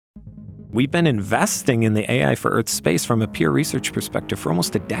We've been investing in the AI for Earth space from a pure research perspective for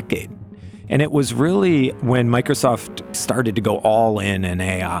almost a decade. And it was really when Microsoft started to go all in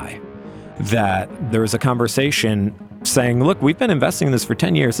AI that there was a conversation saying, look, we've been investing in this for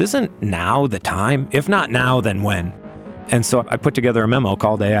 10 years. Isn't now the time? If not now, then when? And so I put together a memo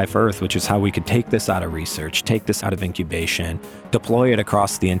called AI for Earth, which is how we could take this out of research, take this out of incubation, deploy it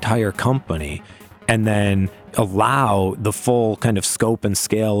across the entire company, and then allow the full kind of scope and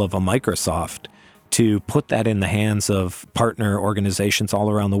scale of a Microsoft to put that in the hands of partner organizations all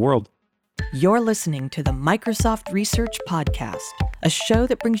around the world. You're listening to the Microsoft Research Podcast, a show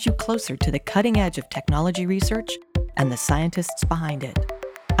that brings you closer to the cutting edge of technology research and the scientists behind it.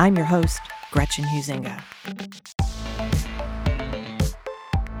 I'm your host, Gretchen Huizinga.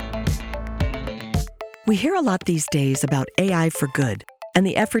 We hear a lot these days about AI for good and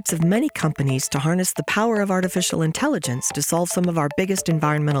the efforts of many companies to harness the power of artificial intelligence to solve some of our biggest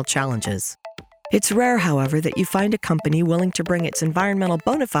environmental challenges. It's rare, however, that you find a company willing to bring its environmental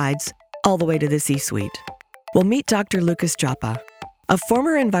bona fides all the way to the C-suite. We'll meet Dr. Lucas Joppa, a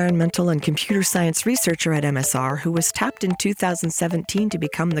former environmental and computer science researcher at MSR who was tapped in 2017 to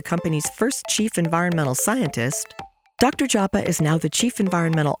become the company's first chief environmental scientist. Dr. Joppa is now the chief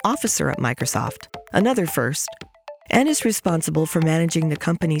environmental officer at Microsoft, another first, and is responsible for managing the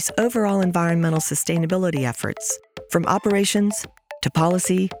company's overall environmental sustainability efforts, from operations to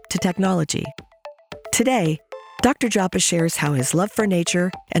policy to technology. Today, Dr. Joppa shares how his love for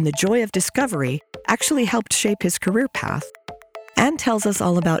nature and the joy of discovery actually helped shape his career path, and tells us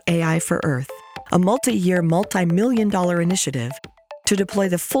all about AI for Earth, a multi-year, multi-million-dollar initiative to deploy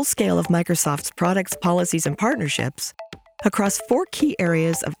the full scale of Microsoft's products, policies, and partnerships across 4 key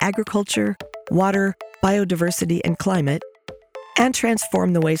areas of agriculture, water, biodiversity, and climate, and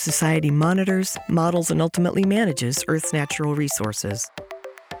transform the way society monitors, models, and ultimately manages Earth's natural resources.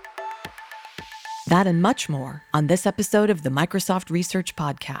 That and much more on this episode of the Microsoft Research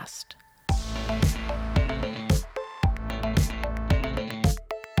Podcast.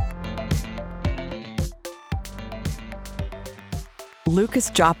 Lucas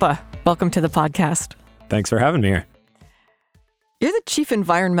Joppa, welcome to the podcast. Thanks for having me here. You're the Chief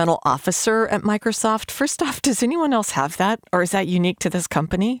Environmental Officer at Microsoft. First off, does anyone else have that, or is that unique to this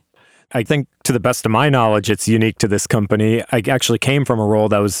company? I think, to the best of my knowledge, it's unique to this company. I actually came from a role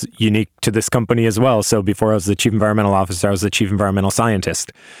that was unique to this company as well. So before I was the Chief Environmental Officer, I was the Chief Environmental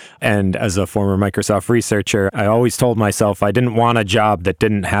Scientist. And as a former Microsoft researcher, I always told myself I didn't want a job that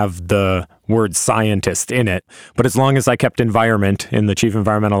didn't have the word scientist in it. But as long as I kept environment in the Chief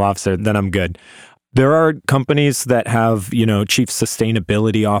Environmental Officer, then I'm good. There are companies that have, chief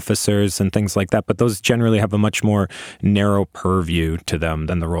sustainability officers and things like that, but those generally have a much more narrow purview to them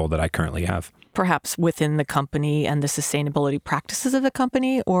than the role that I currently have. Perhaps within the company and the sustainability practices of the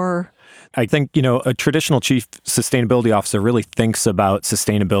company, or? I think, a traditional chief sustainability officer really thinks about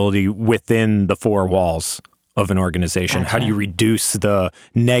sustainability within the 4 walls of an organization. Gotcha. How do you reduce the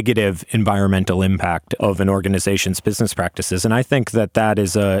negative environmental impact of an organization's business practices? And I think that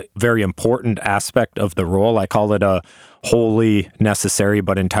is a very important aspect of the role. I call it a wholly necessary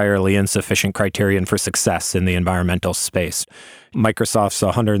but entirely insufficient criterion for success in the environmental space. Microsoft's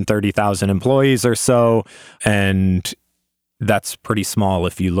 130,000 employees or so, and that's pretty small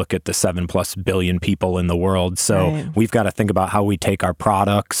if you look at the 7+ billion people in the world. So Right. We've got to think about how we take our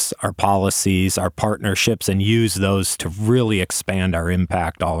products, our policies, our partnerships, and use those to really expand our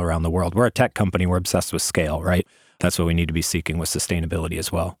impact all around the world. We're a tech company. We're obsessed with scale, right? That's what we need to be seeking with sustainability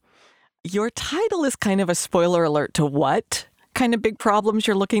as well. Your title is kind of a spoiler alert to what kind of big problems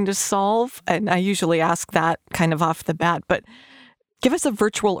you're looking to solve. And I usually ask that kind of off the bat, but give us a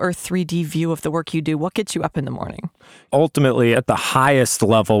virtual Earth 3D view of the work you do. What gets you up in the morning? Ultimately, at the highest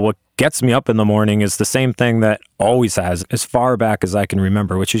level, what gets me up in the morning is the same thing that always has, as far back as I can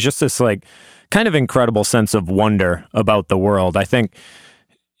remember, which is just this kind of incredible sense of wonder about the world. I think,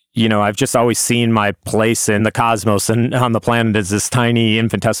 I've just always seen my place in the cosmos and on the planet as this tiny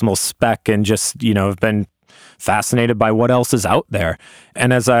infinitesimal speck, and just, have been fascinated by what else is out there.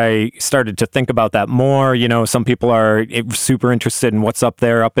 And as I started to think about that more, some people are super interested in what's up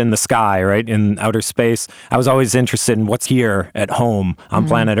there, up in the sky, right, in outer space. I was always interested in what's here at home on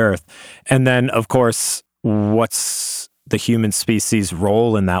planet Earth. And then, of course, what's the human species'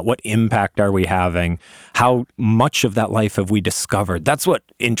 role in that? What impact are we having? How much of that life have we discovered? That's what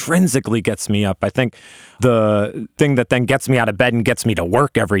intrinsically gets me up. I think the thing that then gets me out of bed and gets me to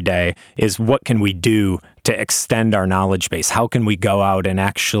work every day is, what can we do to extend our knowledge base? How can we go out and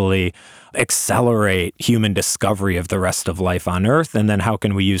actually accelerate human discovery of the rest of life on Earth? And then how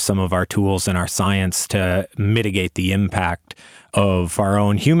can we use some of our tools and our science to mitigate the impact of our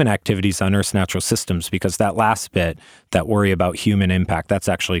own human activities on Earth's natural systems, because that last bit, that worry about human impact, that's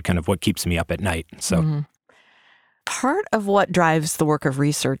actually kind of what keeps me up at night. So part of what drives the work of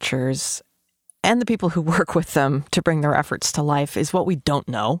researchers and the people who work with them to bring their efforts to life is what we don't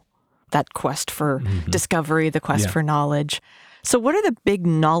know, that quest for discovery, the quest for knowledge. So what are the big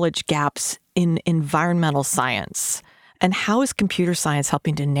knowledge gaps in environmental science? And how is computer science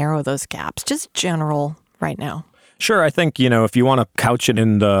helping to narrow those gaps? Just general right now. Sure. I think, if you want to couch it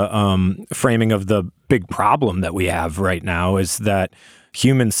in the framing of the big problem that we have right now is that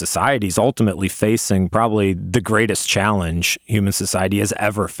human society is ultimately facing probably the greatest challenge human society has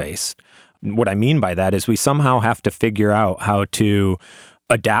ever faced. What I mean by that is we somehow have to figure out how to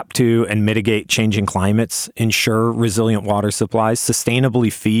adapt to and mitigate changing climates, ensure resilient water supplies,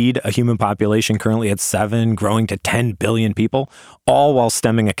 sustainably feed a human population currently at 7, growing to 10 billion people, all while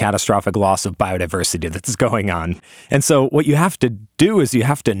stemming a catastrophic loss of biodiversity that's going on. And so what you have to do is you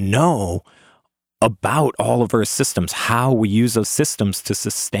have to know about all of Earth's systems, how we use those systems to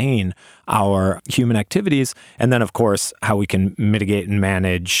sustain our human activities, and then, of course, how we can mitigate and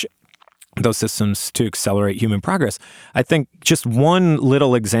manage those systems to accelerate human progress. I think just one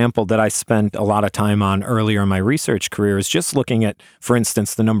little example that I spent a lot of time on earlier in my research career is just looking at, for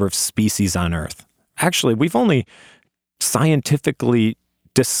instance, the number of species on Earth. Actually, we've only scientifically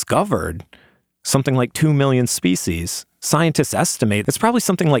discovered something like 2 million species. Scientists estimate it's probably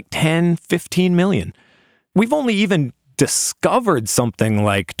something like 10, 15 million. We've only even discovered something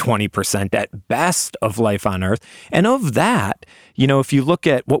like 20% at best of life on Earth. And of that, if you look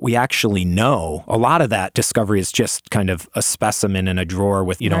at what we actually know, a lot of that discovery is just kind of a specimen in a drawer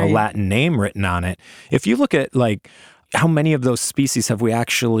with, a Latin name written on it. If you look at how many of those species have we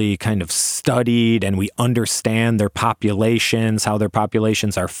actually kind of studied and we understand their populations, how their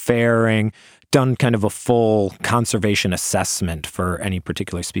populations are faring, done kind of a full conservation assessment for any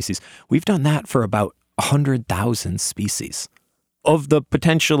particular species. We've done that for about 100,000 species of the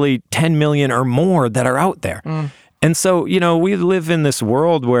potentially 10 million or more that are out there. And so, we live in this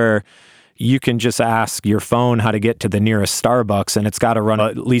world where you can just ask your phone how to get to the nearest Starbucks, and it's got to run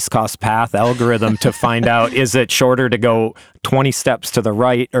a least cost path algorithm to find out, is it shorter to go 20 steps to the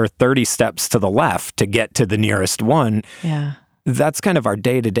right or 30 steps to the left to get to the nearest one? Yeah. That's kind of our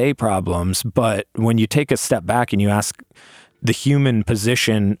day-to-day problems. But when you take a step back and you ask the human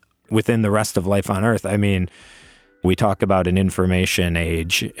position within the rest of life on Earth, I mean, we talk about an information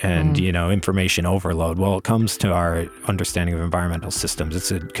age and, information overload. Well, it comes to our understanding of environmental systems.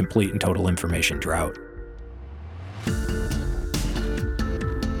 It's a complete and total information drought.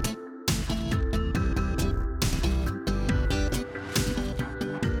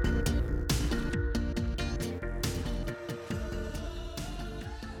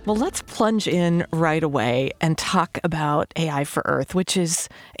 Well, let's plunge in right away and talk about AI for Earth, which is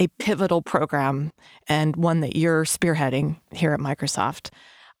a pivotal program and one that you're spearheading here at Microsoft.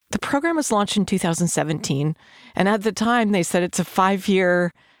 The program was launched in 2017, and at the time they said it's a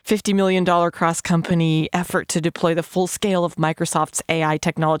 5-year, $50 million cross-company effort to deploy the full scale of Microsoft's AI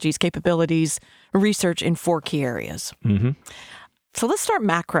technologies, capabilities, research in 4 key areas. So let's start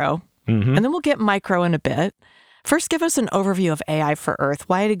macro, and then we'll get micro in a bit. First, give us an overview of AI for Earth,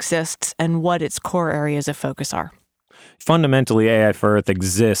 why it exists, and what its core areas of focus are. Fundamentally, AI for Earth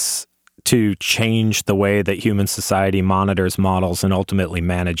exists to change the way that human society monitors, models, and ultimately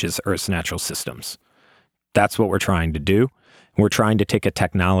manages Earth's natural systems. That's what we're trying to do. We're trying to take a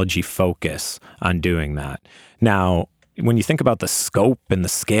technology focus on doing that. Now, when you think about the scope and the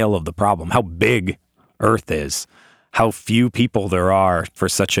scale of the problem, how big Earth is, how few people there are for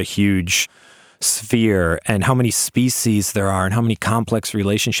such a huge sphere, and how many species there are and how many complex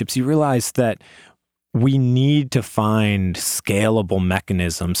relationships, you realize that we need to find scalable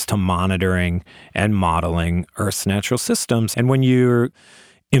mechanisms to monitoring and modeling Earth's natural systems. And when you're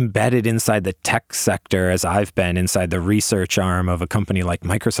embedded inside the tech sector, as I've been inside the research arm of a company like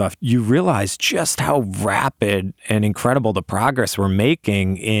Microsoft, you realize just how rapid and incredible the progress we're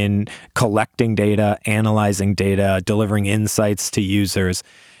making in collecting data, analyzing data, delivering insights to users.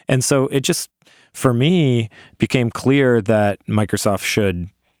 And so it just, for me, became clear that Microsoft should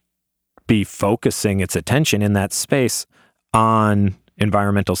be focusing its attention in that space on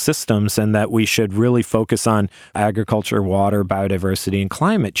environmental systems, and that we should really focus on agriculture, water, biodiversity, and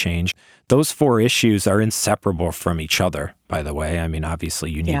climate change. Those 4 issues are inseparable from each other, by the way. I mean,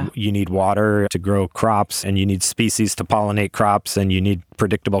 obviously, you need water to grow crops, and you need species to pollinate crops, and you need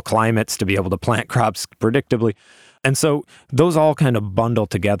predictable climates to be able to plant crops predictably. And so those all kind of bundle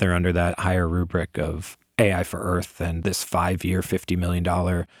together under that higher rubric of AI for Earth and this 5-year, $50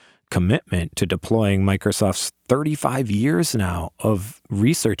 million commitment to deploying Microsoft's 35 years now of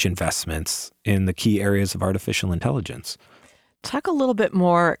research investments in the key areas of artificial intelligence. Talk a little bit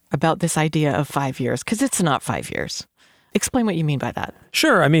more about this idea of 5 years, because it's not 5 years. Explain what you mean by that.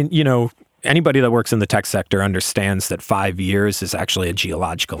 Sure. I mean, anybody that works in the tech sector understands that 5 years is actually a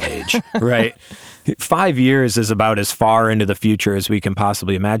geological age, right? 5 years is about as far into the future as we can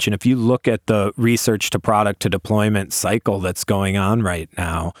possibly imagine. If you look at the research to product to deployment cycle that's going on right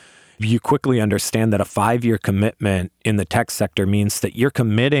now, you quickly understand that a 5-year commitment in the tech sector means that you're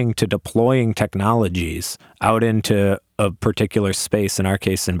committing to deploying technologies out into a particular space, in our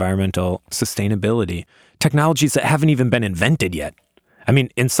case, environmental sustainability, technologies that haven't even been invented yet. I mean,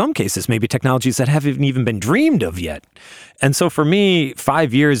 in some cases, maybe technologies that haven't even been dreamed of yet. And so for me,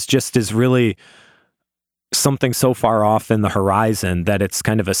 5 years just is really something so far off in the horizon that it's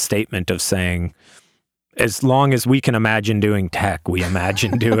kind of a statement of saying, as long as we can imagine doing tech, we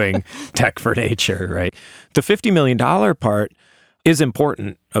imagine doing tech for nature, right? The $50 million part is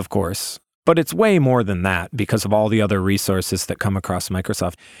important, of course, but it's way more than that because of all the other resources that come across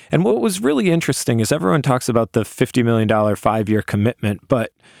Microsoft. And what was really interesting is everyone talks about the $50 million 5-year commitment,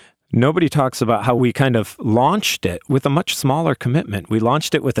 but nobody talks about how we kind of launched it with a much smaller commitment. We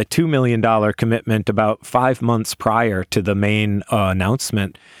launched it with a $2 million commitment about 5 months prior to the main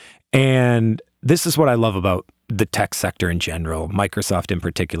announcement. And this is what I love about the tech sector in general, Microsoft in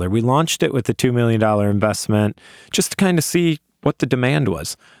particular. We launched it with a $2 million investment just to kind of see what the demand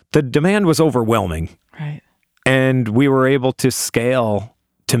was. The demand was overwhelming. Right. And we were able to scale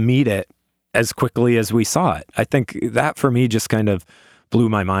to meet it as quickly as we saw it. I think that for me just kind of blew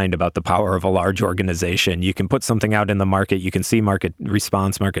my mind about the power of a large organization. You can put something out in the market, you can see market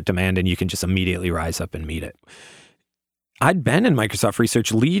response, market demand, and you can just immediately rise up and meet it. I'd been in Microsoft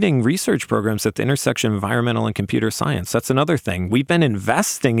Research leading research programs at the intersection of environmental and computer science. That's another thing. We've been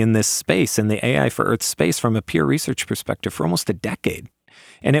investing in this space, in the AI for Earth space, from a peer research perspective for almost a decade.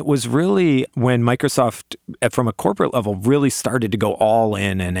 And it was really when Microsoft, from a corporate level, really started to go all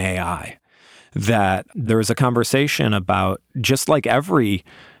in AI, that there was a conversation about, just like every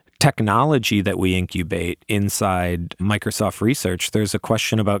technology that we incubate inside Microsoft Research, there's a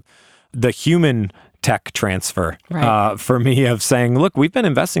question about the human tech transfer, right. For me, of saying, look, we've been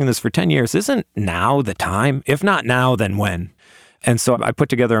investing in this for 10 years. Isn't now the time? If not now, then when? And so I put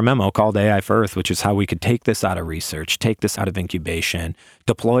together a memo called AI for Earth, which is how we could take this out of research, take this out of incubation,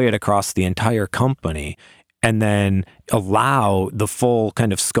 deploy it across the entire company, and then allow the full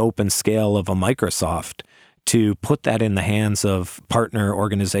kind of scope and scale of a Microsoft to put that in the hands of partner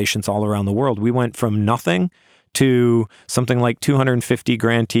organizations all around the world. We went from nothing to something like 250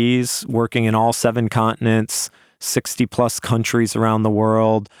 grantees working in all 7 continents, 60 plus countries around the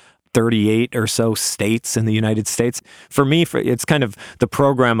world, 38 or so states in the United States. For me, it's kind of the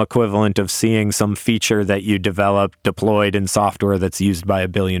program equivalent of seeing some feature that you developed deployed in software that's used by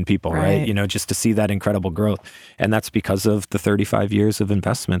 1 billion people, right? Just to see that incredible growth. And that's because of the 35 years of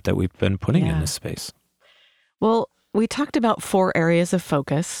investment that we've been putting in this space. Well, we talked about 4 areas of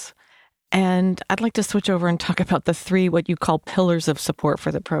focus. And I'd like to switch over and talk about the 3, what you call pillars of support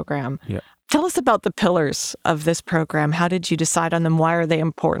for the program. Yeah. Tell us about the pillars of this program. How did you decide on them? Why are they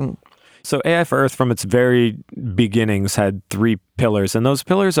important? So AI for Earth, from its very beginnings, had 3 pillars. And those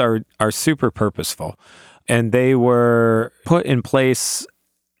pillars are super purposeful. And they were put in place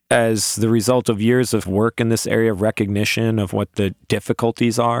as the result of years of work in this area, of recognition of what the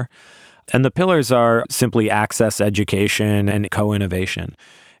difficulties are. And the pillars are simply access, education, and co-innovation.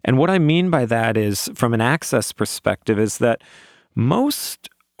 And what I mean by that is, from an access perspective, is that most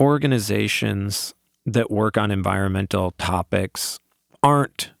organizations that work on environmental topics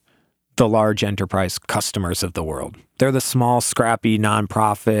aren't the large enterprise customers of the world. They're the small, scrappy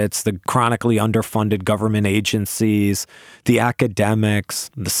nonprofits, the chronically underfunded government agencies, the academics,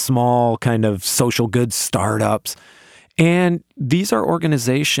 the small kind of social goods startups. And these are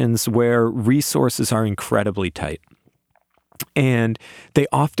organizations where resources are incredibly tight. And they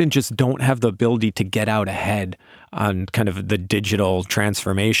often just don't have the ability to get out ahead on kind of the digital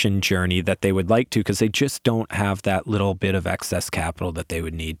transformation journey that they would like to, because they just don't have that little bit of excess capital that they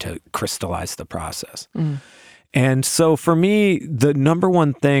would need to crystallize the process. And so for me, the number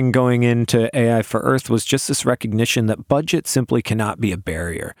one thing going into AI for Earth was just this recognition that budget simply cannot be a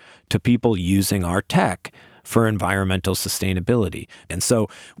barrier to people using our tech for environmental sustainability. And so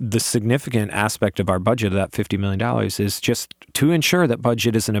the significant aspect of our budget of that $50 million is just to ensure that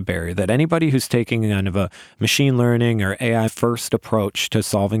budget isn't a barrier, that anybody who's taking kind of a machine learning or AI first approach to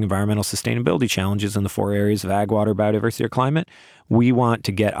solving environmental sustainability challenges in the 4 areas of ag, water, biodiversity, or climate, we want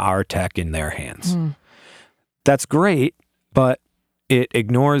to get our tech in their hands. That's great, but it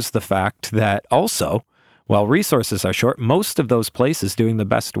ignores the fact that also, while resources are short, most of those places doing the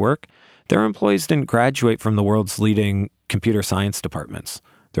best work, their employees didn't graduate from the world's leading computer science departments.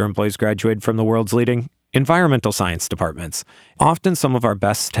 Their employees graduated from the world's leading environmental science departments. Often some of our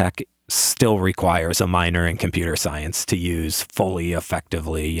best tech still requires a minor in computer science to use fully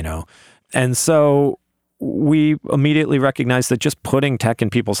effectively, And so we immediately recognize that just putting tech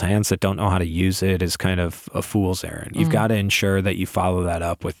in people's hands that don't know how to use it is kind of a fool's errand. You've got to ensure that you follow that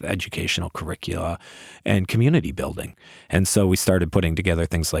up with educational curricula and community building. And so we started putting together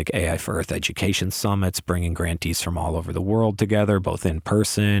things like AI for Earth education summits, bringing grantees from all over the world together, both in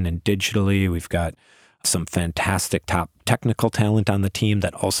person and digitally. We've got some fantastic top technical talent on the team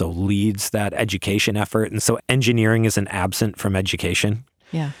that also leads that education effort. And so engineering isn't absent from education.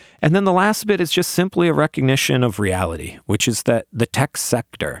 Yeah. And then the last bit is just simply a recognition of reality, which is that the tech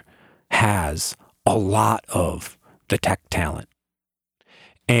sector has a lot of the tech talent.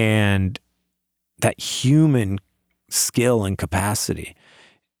 And that human skill and capacity,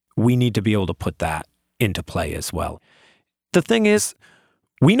 we need to be able to put that into play as well. The thing is,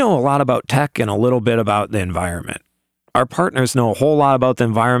 we know a lot about tech and a little bit about the environment. Our partners know a whole lot about the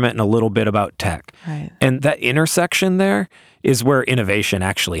environment and a little bit about tech. Right. And that intersection there is where innovation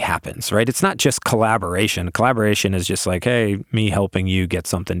actually happens, right? It's not just collaboration. Collaboration is just like, hey, me helping you get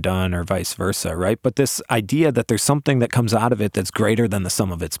something done or vice versa, right? But this idea that there's something that comes out of it that's greater than the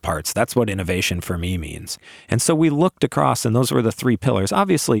sum of its parts, that's what innovation for me means. And so we looked across, and those were the three pillars.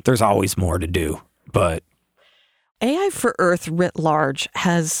 Obviously, there's always more to do, but AI for Earth writ large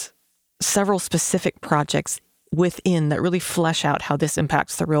has several specific projects within that really flesh out how this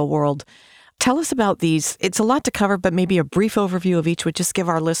impacts the real world. Tell us about these. It's a lot to cover, but maybe a brief overview of each would just give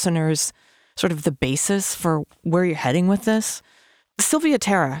our listeners sort of the basis for where you're heading with this. Sylvia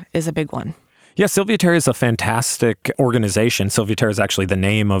Terra is a big one. Yeah, Sylvia Terra is a fantastic organization. Sylvia Terra is actually the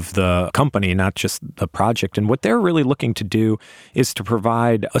name of the company, not just the project. And what they're really looking to do is to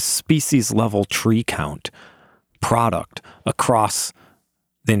provide a species-level tree count product across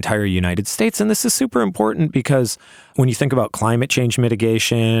the entire United States. And this is super important because when you think about climate change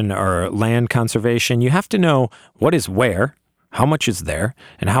mitigation or land conservation, you have to know what is where, how much is there,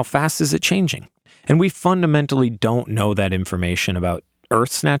 and how fast is it changing. And we fundamentally don't know that information about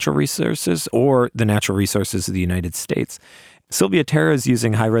Earth's natural resources or the natural resources of the United States. Sylvia Terra is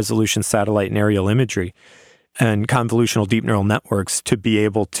using high-resolution satellite and aerial imagery and convolutional deep neural networks to be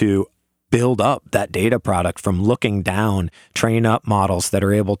able to build up that data product from looking down, train up models that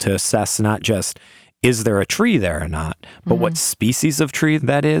are able to assess not just is there a tree there or not, but what species of tree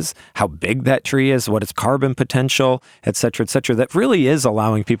that is, how big that tree is, what its carbon potential, et cetera, that really is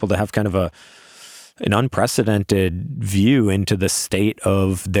allowing people to have kind of an unprecedented view into the state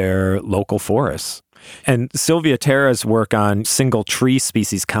of their local forests. And Sylvia Terra's work on single tree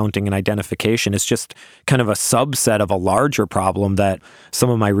species counting and identification is just kind of a subset of a larger problem that some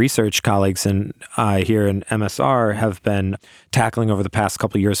of my research colleagues and I here in MSR have been tackling over the past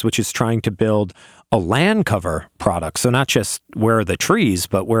couple of years, which is trying to build a land cover product. So not just where are the trees,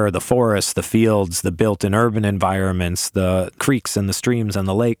 but where are the forests, the fields, the built-in urban environments, the creeks and the streams and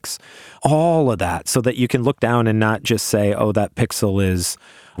the lakes, all of that, so that you can look down and not just say, oh, that pixel is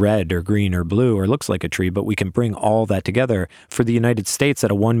red or green or blue or looks like a tree, but we can bring all that together for the United States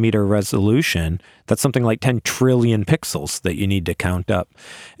at a 1 meter resolution. That's something like 10 trillion pixels that you need to count up.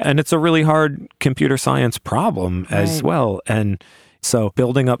 And it's a really hard computer science problem as well. And so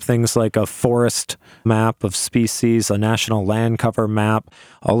building up things like a forest map of species, a national land cover map,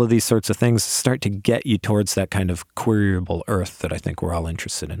 all of these sorts of things start to get you towards that kind of queryable Earth that I think we're all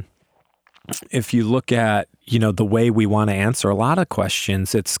interested in. If you look at, the way we want to answer a lot of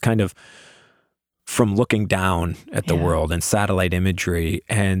questions, it's kind of from looking down at the world and satellite imagery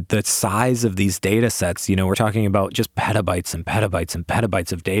and the size of these data sets. We're talking about just petabytes and petabytes and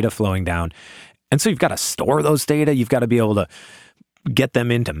petabytes of data flowing down. And so you've got to store those data. You've got to be able to get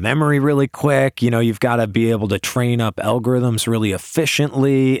them into memory really quick. You've got to be able to train up algorithms really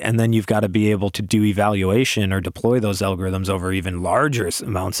efficiently. And then you've got to be able to do evaluation or deploy those algorithms over even larger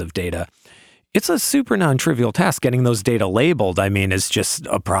amounts of data. It's a super non-trivial task. Getting those data labeled, is just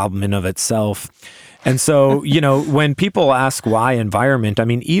a problem in of itself. And so, when people ask why environment,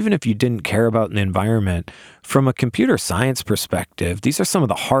 even if you didn't care about an environment, from a computer science perspective, these are some of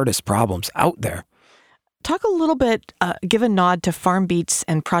the hardest problems out there. Talk a little bit, give a nod to FarmBeats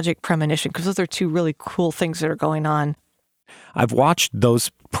and Project Premonition, because those are two really cool things that are going on. I've watched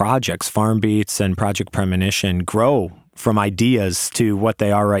those projects, FarmBeats and Project Premonition, grow from ideas to what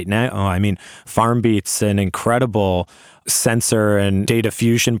they are right now. I mean, FarmBeat's an incredible sensor and data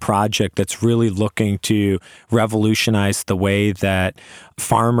fusion project that's really looking to revolutionize the way that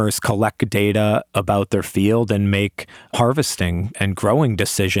farmers collect data about their field and make harvesting and growing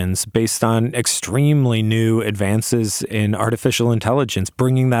decisions based on extremely new advances in artificial intelligence,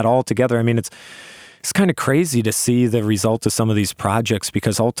 bringing that all together. I mean, it's kind of crazy to see the result of some of these projects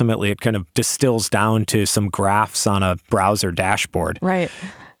because ultimately it kind of distills down to some graphs on a browser dashboard. Right.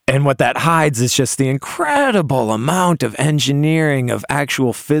 And what that hides is just the incredible amount of engineering of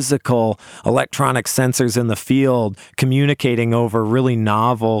actual physical electronic sensors in the field communicating over really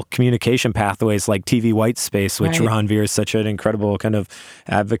novel communication pathways like TV white space, which Ron Veer is such an incredible kind of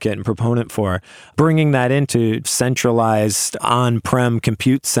advocate and proponent for. Bringing that into centralized on-prem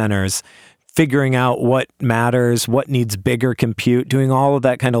compute centers, figuring out what matters, what needs bigger compute, doing all of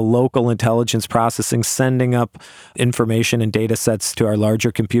that kind of local intelligence processing, sending up information and data sets to our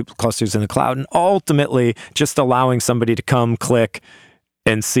larger compute clusters in the cloud, and ultimately just allowing somebody to come, click,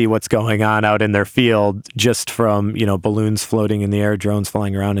 and see what's going on out in their field just from, balloons floating in the air, drones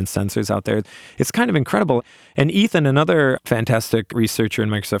flying around, and sensors out there. It's kind of incredible. And Ethan, another fantastic researcher in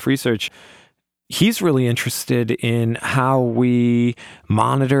Microsoft Research, he's really interested in how we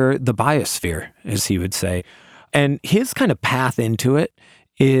monitor the biosphere, as he would say. And his kind of path into it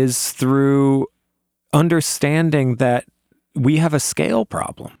is through understanding that we have a scale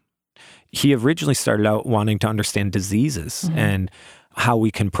problem. He originally started out wanting to understand diseases and how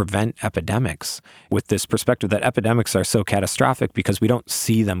we can prevent epidemics with this perspective that epidemics are so catastrophic because we don't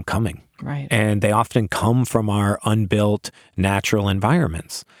see them coming. Right. And they often come from our unbuilt natural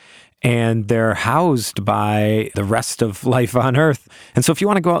environments. And they're housed by the rest of life on Earth. And so if you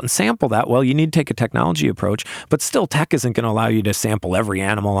want to go out and sample that, well, you need to take a technology approach, but still tech isn't going to allow you to sample every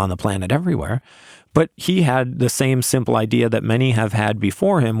animal on the planet everywhere. But he had the same simple idea that many have had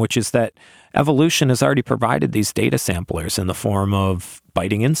before him, which is that evolution has already provided these data samplers in the form of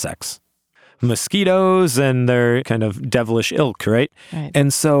biting insects, mosquitoes, and their kind of devilish ilk, right?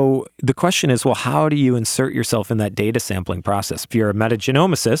 And so the question is, well, how do you insert yourself in that data sampling process? If you're a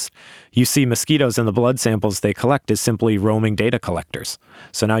metagenomicist, you see mosquitoes in the blood samples they collect as simply roaming data collectors.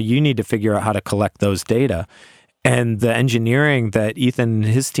 So now you need to figure out how to collect those data. And the engineering that Ethan and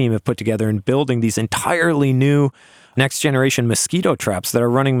his team have put together in building these entirely new next generation mosquito traps that are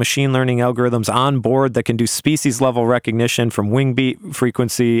running machine learning algorithms on board that can do species level recognition from wing beat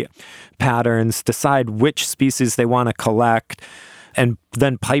frequency patterns, decide which species they want to collect, and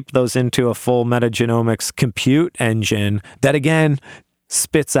then pipe those into a full metagenomics compute engine that again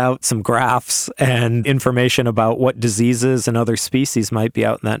spits out some graphs and information about what diseases and other species might be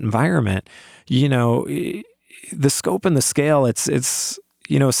out in that environment. The scope and the scale, it's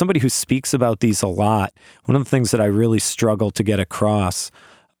somebody who speaks about these a lot, one of the things that I really struggle to get across,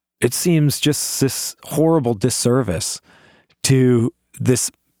 it seems just this horrible disservice to this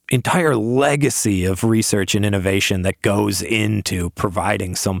entire legacy of research and innovation that goes into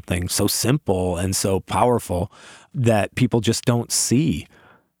providing something so simple and so powerful that people just don't see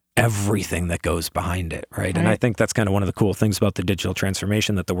everything that goes behind it, right? And I think that's kind of one of the cool things about the digital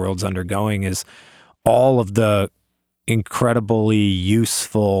transformation that the world's undergoing is all of the incredibly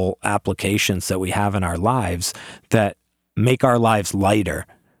useful applications that we have in our lives that make our lives lighter,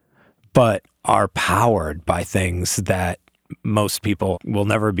 but are powered by things that most people will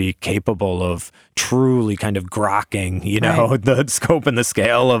never be capable of truly kind of grokking, the scope and the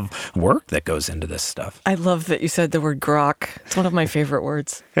scale of work that goes into this stuff. I love that you said the word grok. It's one of my favorite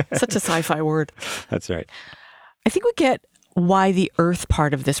words. Such a sci-fi word. That's right. I think we get why the Earth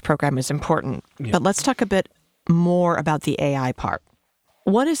part of this program is important, but let's talk a bit more about the AI part.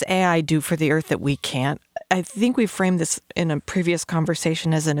 What does AI do for the Earth that we can't? I think we framed this in a previous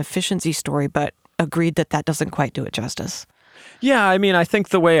conversation as an efficiency story, but agreed that that doesn't quite do it justice. Yeah, I mean, I think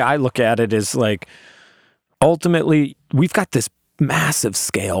the way I look at it is like, ultimately, we've got this massive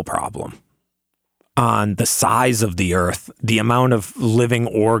scale problem on the size of the Earth, the amount of living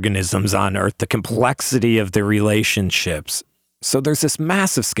organisms on Earth, the complexity of the relationships. So there's this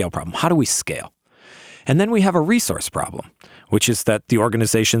massive scale problem. How do we scale? And then we have a resource problem, which is that the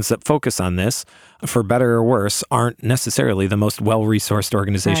organizations that focus on this, for better or worse, aren't necessarily the most well-resourced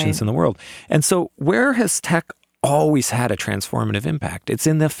organizations in the world. And so where has tech always had a transformative impact? It's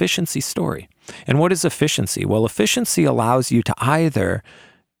in the efficiency story. And what is efficiency? Well, efficiency allows you to either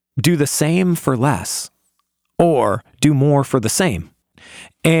do the same for less or do more for the same.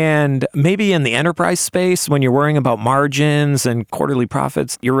 And maybe in the enterprise space, when you're worrying about margins and quarterly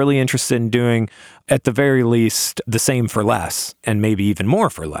profits, you're really interested in doing, at the very least, the same for less and maybe even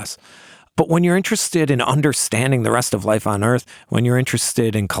more for less. But when you're interested in understanding the rest of life on Earth, when you're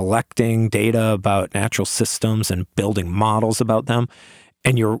interested in collecting data about natural systems and building models about them,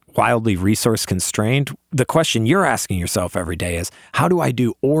 and you're wildly resource constrained, the question you're asking yourself every day is, how do I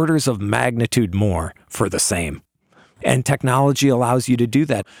do orders of magnitude more for the same? And technology allows you to do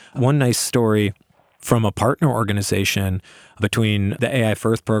that. One nice story from a partner organization between the AI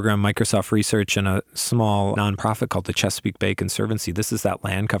for Earth program, Microsoft Research, and a small nonprofit called the Chesapeake Bay Conservancy. This is that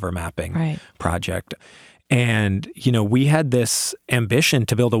land cover mapping project. And, we had this ambition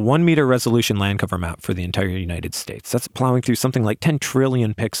to build a 1-meter resolution land cover map for the entire United States. That's plowing through something like 10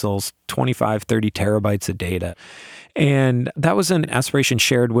 trillion pixels, 25, 30 terabytes of data. And that was an aspiration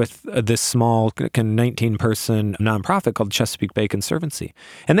shared with this small 19-person nonprofit called Chesapeake Bay Conservancy.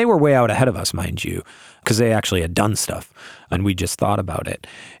 And they were way out ahead of us, mind you, because they actually had done stuff and we just thought about it.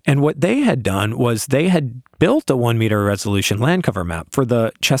 And what they had done was they had built a 1-meter resolution land cover map for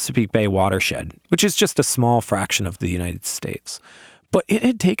the Chesapeake Bay watershed, which is just a small fraction of the United States. But it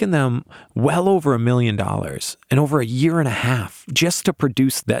had taken them well over $1 million and over a year and a half just to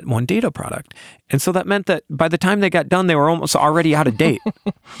produce that one data product. And so that meant that by the time they got done, they were almost already out of date,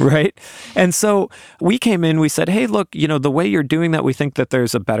 right? And so we came in, we said, hey, look, the way you're doing that, we think that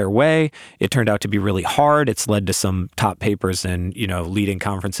there's a better way. It turned out to be really hard. It's led to some top papers in, leading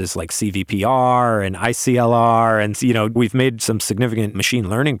conferences like CVPR and ICLR. And, we've made some significant machine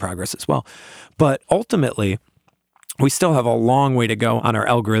learning progress as well. But ultimately, we still have a long way to go on our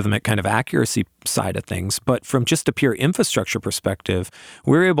algorithmic kind of accuracy side of things. But from just a pure infrastructure perspective,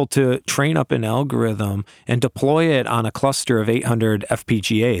 we're able to train up an algorithm and deploy it on a cluster of 800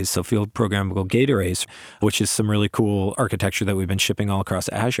 FPGAs, so field programmable gate arrays, which is some really cool architecture that we've been shipping all across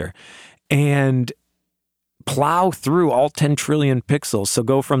Azure. And plow through all 10 trillion pixels. So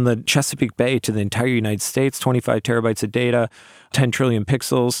go from the Chesapeake Bay to the entire United States, 25 terabytes of data, 10 trillion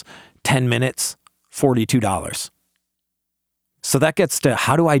pixels, 10 minutes, $42. So that gets to,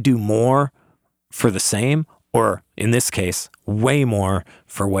 how do I do more for the same? Or in this case, way more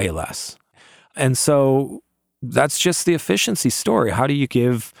for way less. And so that's just the efficiency story. How do you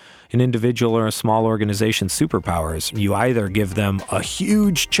give an individual or a small organization superpowers? You either give them a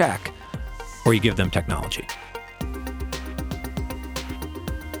huge check or you give them technology.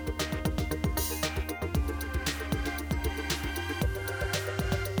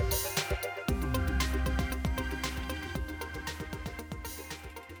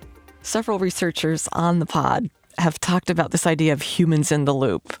 Several researchers on the pod have talked about this idea of humans in the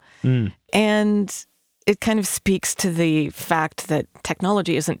loop. And it kind of speaks to the fact that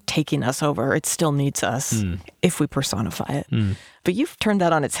technology isn't taking us over. It still needs us if we personify it. But you've turned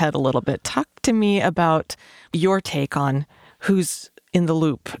that on its head a little bit. Talk to me about your take on who's in the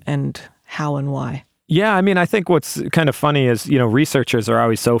loop and how and why. Yeah, I think what's kind of funny is, researchers are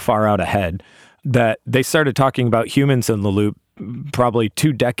always so far out ahead that they started talking about humans in the loop probably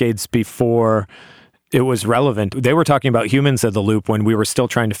 2 decades before it was relevant. They were talking about humans in the loop when we were still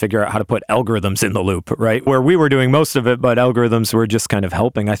trying to figure out how to put algorithms in the loop, right? Where we were doing most of it, but algorithms were just kind of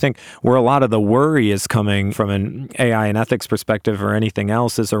helping. I think where a lot of the worry is coming from an AI and ethics perspective or anything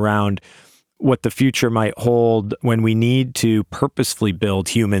else is around what the future might hold when we need to purposefully build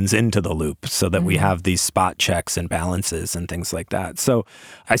humans into the loop so that we have these spot checks and balances and things like that. So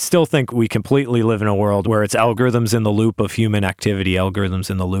I still think we completely live in a world where it's algorithms in the loop of human activity, algorithms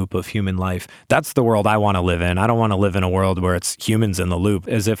in the loop of human life. That's the world I want to live in. I don't want to live in a world where it's humans in the loop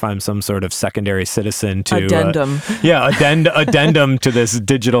as if I'm some sort of secondary citizen to... Addendum. Addendum to this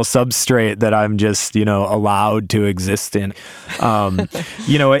digital substrate that I'm just, allowed to exist in.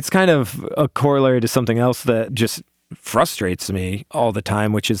 It's kind of a corollary to something else that just frustrates me all the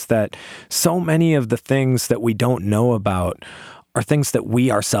time, which is that so many of the things that we don't know about are things that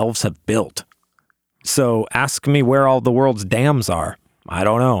we ourselves have built. So ask me where all the world's dams are. I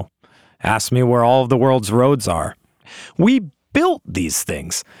don't know. Ask me where all of the world's roads are. We built these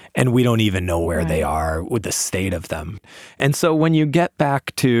things and we don't even know where they are with the state of them. And so when you get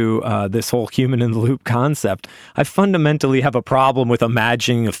back to this whole human in the loop concept, I fundamentally have a problem with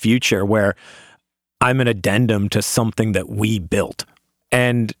imagining a future where I'm an addendum to something that we built.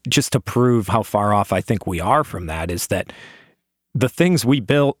 And just to prove how far off I think we are from that is that the things we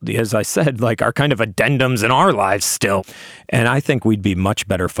built, as I said, are kind of addendums in our lives still. And I think we'd be much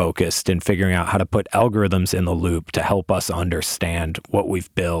better focused in figuring out how to put algorithms in the loop to help us understand what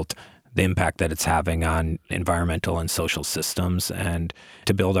we've built, the impact that it's having on environmental and social systems, and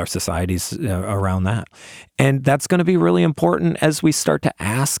to build our societies around that. And that's going to be really important as we start to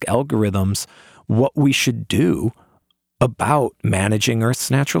ask algorithms what we should do about managing Earth's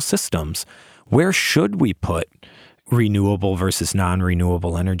natural systems. Where should we put renewable versus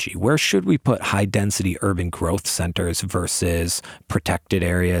non-renewable energy? Where should we put high-density urban growth centers versus protected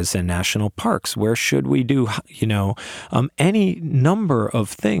areas and national parks? Where should we do, any number of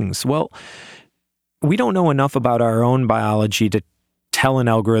things? Well, we don't know enough about our own biology to tell an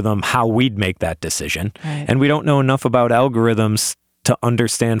algorithm how we'd make that decision. Right. And we don't know enough about algorithms to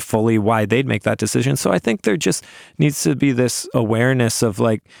understand fully why they'd make that decision. So I think there just needs to be this awareness of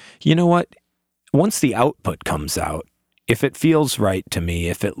like, you know what? Once the output comes out, if it feels right to me,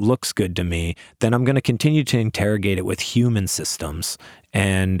 if it looks good to me, then I'm going to continue to interrogate it with human systems,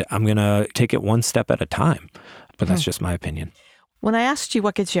 and I'm going to take it one step at a time. But that's just my opinion. When I asked you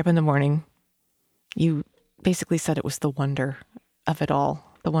what gets you up in the morning, you basically said it was the wonder of it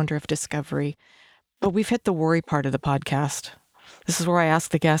all, the wonder of discovery. But we've hit the worry part of the podcast. This is where I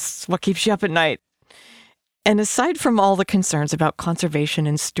ask the guests, what keeps you up at night? And aside from all the concerns about conservation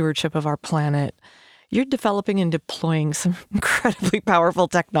and stewardship of our planet, you're developing and deploying some incredibly powerful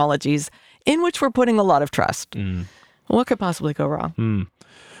technologies in which we're putting a lot of trust. What could possibly go wrong?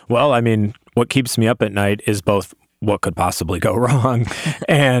 Well, I mean, what keeps me up at night is both what could possibly go wrong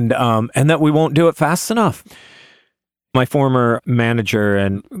and that we won't do it fast enough. My former manager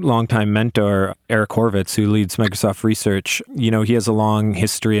and longtime mentor, Eric Horvitz, who leads Microsoft Research, he has a long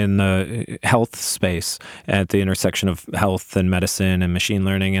history in the health space at the intersection of health and medicine and machine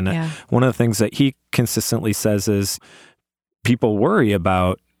learning. And one of the things that he consistently says is people worry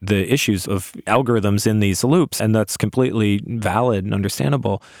about the issues of algorithms in these loops, and that's completely valid and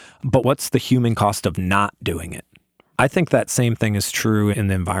understandable. But what's the human cost of not doing it? I think that same thing is true in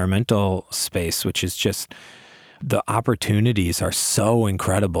the environmental space, which is just the opportunities are so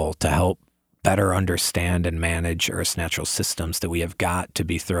incredible to help better understand and manage Earth's natural systems that we have got to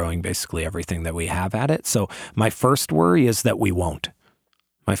be throwing basically everything that we have at it. So my first worry is that we won't.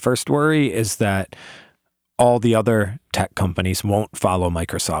 My first worry is that all the other tech companies won't follow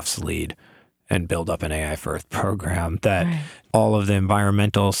Microsoft's lead and build up an AI for Earth program, that all of the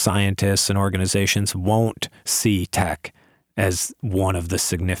environmental scientists and organizations won't see tech as one of the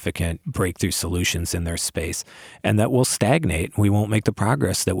significant breakthrough solutions in their space, and that we'll stagnate. We won't make the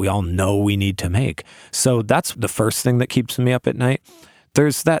progress that we all know we need to make. So that's the first thing that keeps me up at night.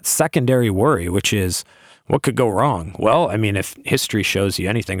 There's that secondary worry, which is, what could go wrong? Well, I mean, if history shows you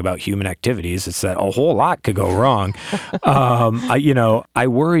anything about human activities, it's that a whole lot could go wrong. I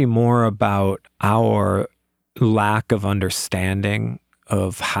worry more about our lack of understanding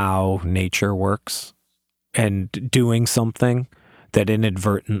of how nature works, and doing something that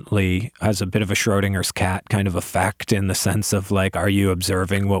inadvertently has a bit of a Schrodinger's cat kind of effect, in the sense of like, are you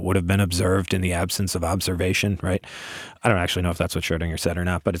observing what would have been observed in the absence of observation, right? I don't actually know if that's what Schrodinger said or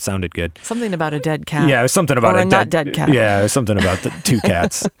not, but it sounded good. Something about a dead cat. Yeah, something about a not dead cat. Yeah, something about the two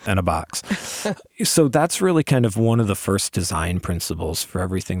cats and a box. So that's really kind of one of the first design principles for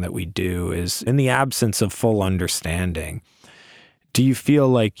everything that we do is, in the absence of full understanding, do you feel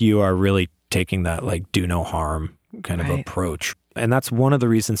like you are really taking that like do no harm kind of approach? And that's one of the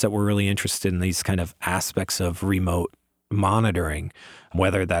reasons that we're really interested in these kind of aspects of remote monitoring,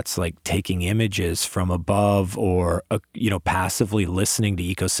 whether that's like taking images from above or, passively listening to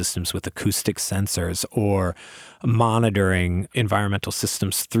ecosystems with acoustic sensors, or monitoring environmental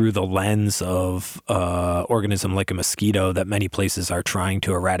systems through the lens of an organism like a mosquito that many places are trying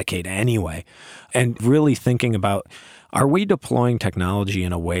to eradicate anyway. And really thinking about, are we deploying technology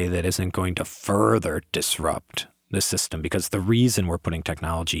in a way that isn't going to further disrupt the system? Because the reason we're putting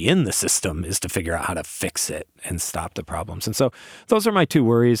technology in the system is to figure out how to fix it and stop the problems. And so those are my two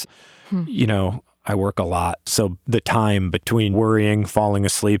worries. I work a lot. So the time between worrying, falling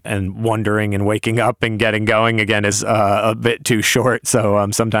asleep, and wondering and waking up and getting going again is a bit too short. So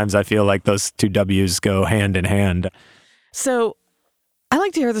sometimes I feel like those two W's go hand in hand. So I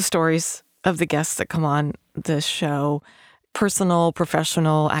like to hear the stories of the guests that come on this show, personal,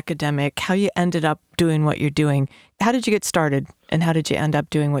 professional, academic, how you ended up doing what you're doing. How did you get started, and how did you end up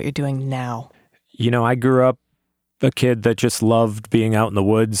doing what you're doing now? I grew up a kid that just loved being out in the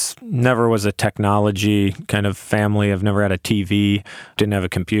woods, never was a technology kind of family. I've never had a TV, didn't have a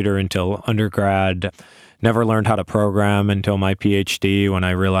computer until undergrad, never learned how to program until my PhD, when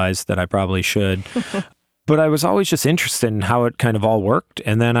I realized that I probably should. But I was always just interested in how it kind of all worked.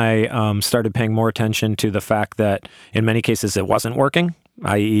 And then I started paying more attention to the fact that in many cases it wasn't working,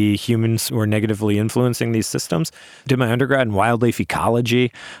 i.e. humans were negatively influencing these systems. Did my undergrad in wildlife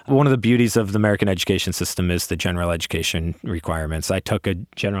ecology. One of the beauties of the American education system is the general education requirements. I took a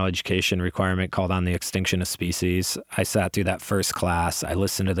general education requirement called On the Extinction of Species. I sat through that first class. I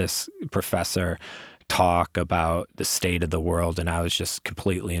listened to this professor talk about the state of the world, and I was just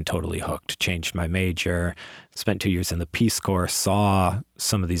completely and totally hooked. Changed my major, spent 2 years in the Peace Corps, saw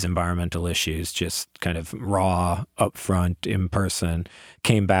some of these environmental issues just kind of raw, upfront, in person,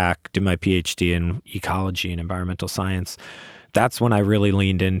 came back, did my PhD in ecology and environmental science. That's when I really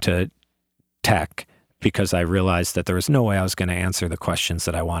leaned into tech, because I realized that there was no way I was going to answer the questions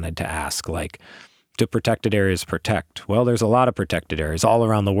that I wanted to ask, like, do protected areas protect? Well, there's a lot of protected areas all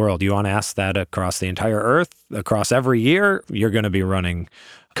around the world. You want to ask that across the entire Earth, across every year, you're going to be running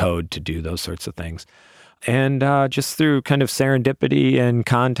code to do those sorts of things. And just through kind of serendipity and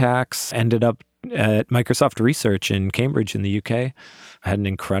contacts, ended up at Microsoft Research in Cambridge in the UK. I had an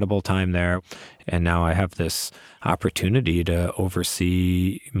incredible time there. And now I have this opportunity to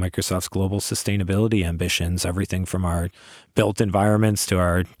oversee Microsoft's global sustainability ambitions, everything from our built environments to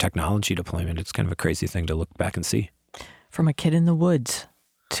our technology deployment. It's kind of a crazy thing to look back and see. From a kid in the woods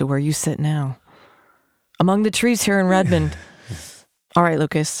to where you sit now, among the trees here in Redmond. All right,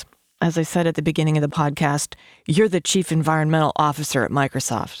 Lucas, as I said at the beginning of the podcast, you're the Chief Environmental Officer at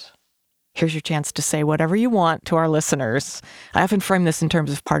Microsoft. Here's your chance to say whatever you want to our listeners. I often frame this in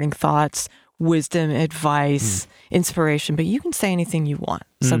terms of parting thoughts, wisdom, advice, inspiration, but you can say anything you want.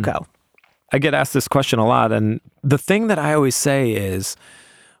 So go. I get asked this question a lot. And the thing that I always say is,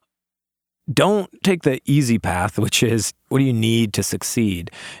 don't take the easy path, which is, what do you need to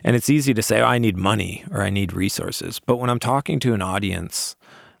succeed? And it's easy to say, oh, I need money or I need resources. But when I'm talking to an audience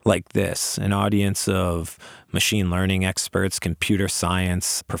like this, an audience of machine learning experts, computer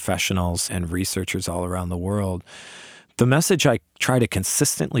science professionals, and researchers all around the world, the message I try to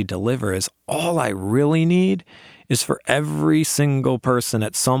consistently deliver is, all I really need is for every single person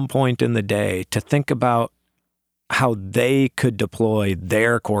at some point in the day to think about how they could deploy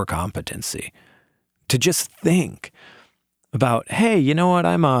their core competency. To just think about, hey, you know what?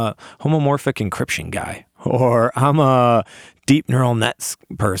 I'm a homomorphic encryption guy, or I'm a deep neural nets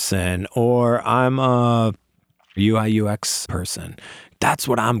person, or I'm a UI UX person. That's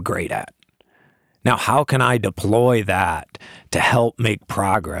what I'm great at. Now, how can I deploy that to help make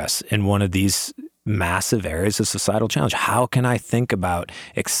progress in one of these massive areas of societal challenge? How can I think about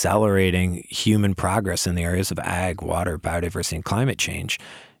accelerating human progress in the areas of ag, water, biodiversity, and climate change?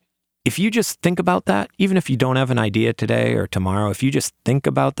 If you just think about that, even if you don't have an idea today or tomorrow, if you just think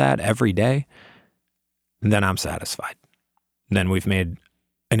about that every day, then I'm satisfied. Then we've made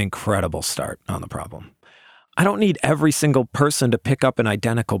an incredible start on the problem. I don't need every single person to pick up an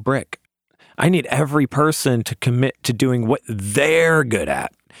identical brick. I need every person to commit to doing what they're good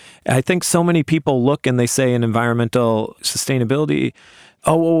at. I think so many people look and they say in environmental sustainability,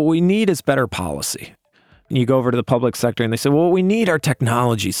 oh, well, what we need is better policy. And you go over to the public sector and they say, well, what we need are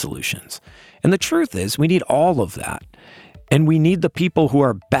technology solutions. And the truth is, we need all of that. And we need the people who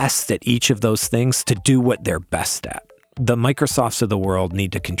are best at each of those things to do what they're best at. The Microsofts of the world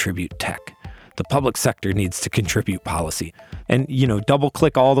need to contribute tech. The public sector needs to contribute policy. And, double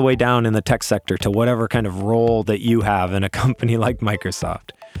click all the way down in the tech sector to whatever kind of role that you have in a company like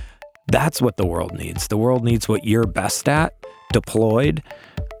Microsoft. That's what the world needs. The world needs what you're best at, deployed,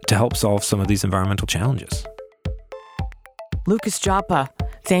 to help solve some of these environmental challenges. Lucas Joppa,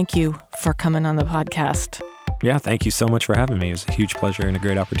 thank you for coming on the podcast. Yeah, thank you so much for having me. It was a huge pleasure and a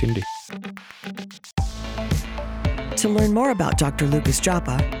great opportunity. To learn more about Dr. Lucas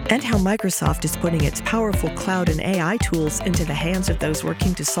Joppa and how Microsoft is putting its powerful cloud and AI tools into the hands of those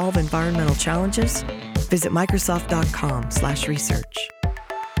working to solve environmental challenges, visit Microsoft.com/research.